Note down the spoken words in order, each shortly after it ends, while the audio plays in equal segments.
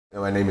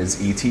My name is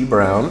E.T.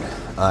 Brown.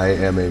 I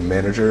am a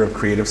Manager of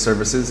Creative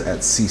Services at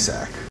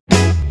SESAC.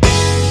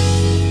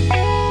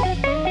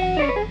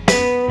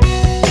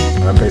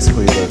 I'm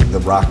basically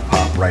the rock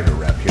pop writer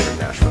rep here in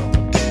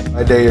Nashville.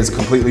 My day is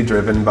completely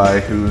driven by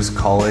who's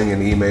calling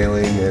and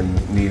emailing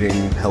and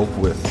needing help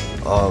with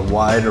a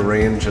wide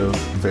range of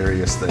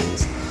various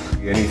things.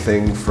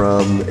 Anything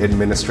from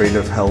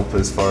administrative help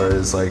as far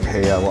as like,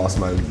 hey, I lost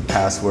my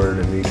password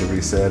and need to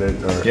reset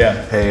it, or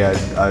hey,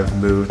 I've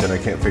moved and I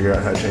can't figure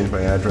out how to change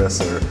my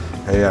address, or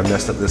hey, I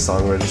messed up this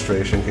song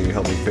registration, can you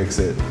help me fix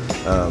it?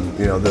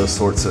 You know, those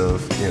sorts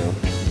of,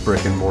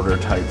 brick and mortar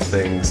type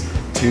things,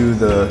 to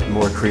the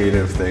more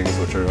creative things,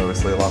 which are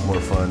obviously a lot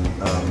more fun,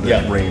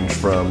 that range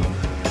from,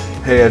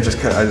 hey, I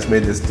just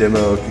made this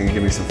demo, can you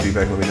give me some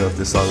feedback, let me know if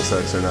this song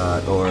sucks or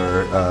not,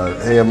 or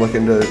hey, I'm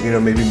looking to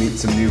maybe meet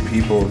some new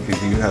people,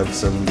 do you have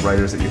some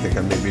writers that you think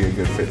I may be a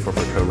good fit for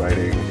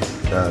co-writing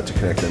to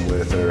connect them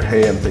with, or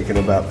hey, I'm thinking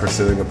about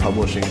pursuing a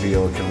publishing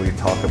deal, can we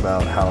talk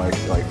about how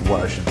what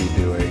I should be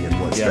doing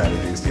and what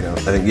strategies, I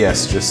think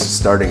yes, just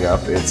starting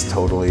up, it's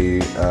totally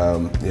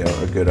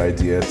a good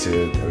idea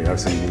to,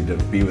 obviously you need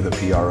to be with a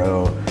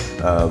PRO,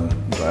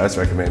 but I just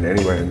recommend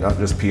anywhere, not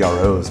just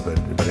PROs, but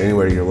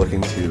anywhere you're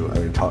looking to,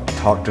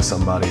 talk to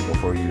somebody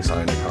before you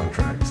sign a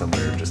contract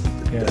somewhere, just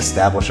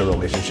establish a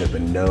relationship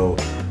and know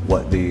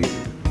what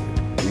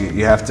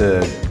you have to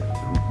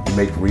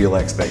make real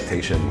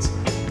expectations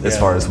as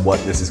far as what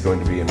this is going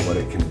to be and what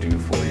it can do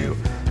for you.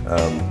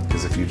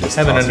 Because if you just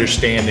have an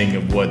understanding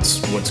of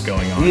what's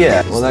going on.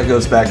 Yeah, well that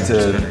goes back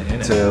to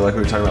like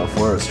we were talking about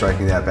before,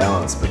 striking that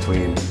balance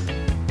between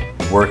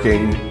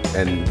working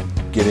and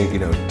getting,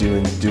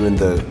 doing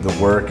the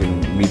work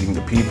and meeting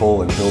the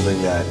people and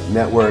building that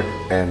network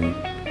and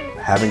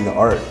having the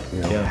art,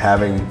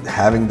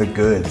 having the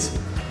goods.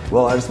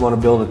 Well, I just want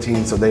to build a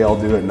team so they all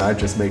do it and I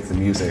just make the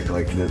music.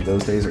 Like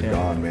those days are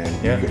gone, man.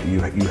 You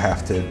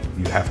have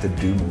to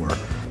do more.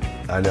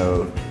 I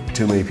know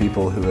too many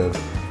people who have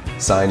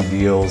signed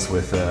deals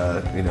with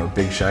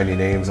big shiny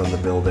names on the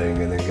building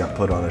and then got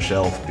put on a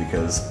shelf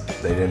because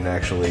they didn't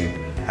actually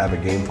have a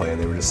game plan.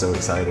 They were just so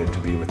excited to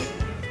be with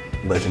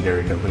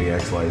legendary company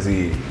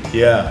XYZ.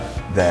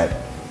 That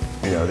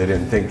they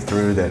didn't think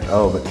through that,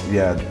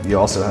 but you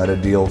also had a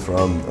deal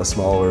from a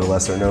smaller,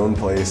 lesser known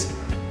place,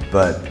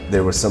 but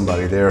there was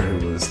somebody there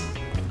who was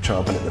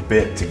chomping at the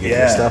bit to get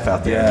your stuff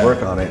out there and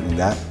work on it, and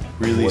that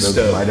really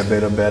might have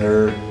been a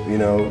better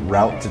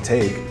route to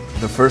take.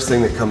 The first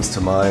thing that comes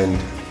to mind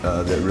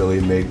that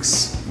really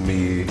makes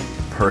me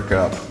perk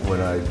up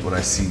when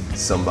I see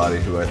somebody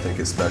who I think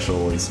is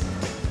special is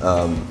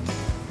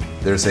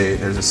there's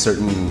a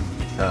certain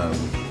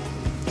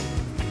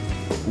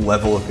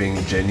level of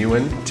being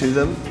genuine to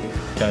them,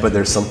 but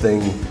there's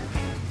something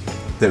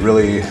that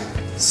really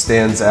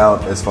stands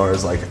out as far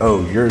as like,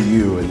 oh, you're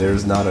you and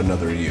there's not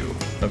another you.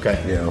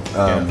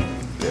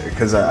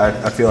 Because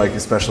I feel like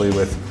especially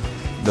with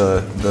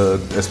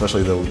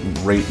especially the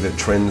rate that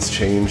trends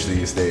change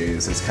these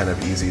days, it's kind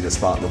of easy to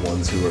spot the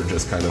ones who are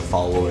just kind of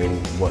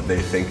following what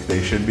they think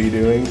they should be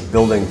doing.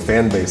 Building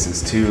fan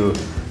bases too,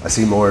 I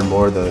see more and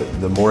more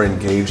the more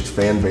engaged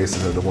fan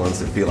bases are the ones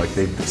that feel like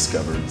they've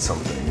discovered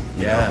something,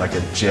 like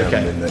a gem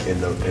in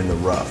the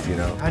rough,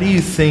 How do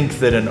you think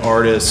that an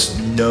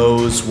artist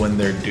knows when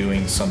they're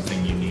doing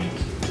something unique?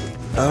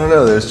 I don't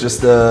know, there's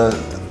just a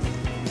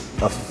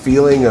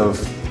feeling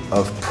of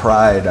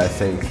pride, I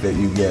think, that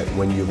you get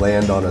when you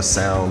land on a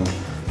sound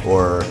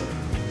or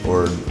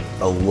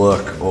a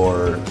look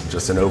or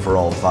just an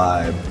overall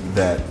vibe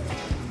that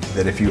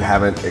if you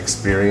haven't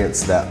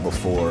experienced that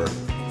before,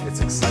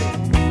 it's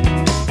exciting.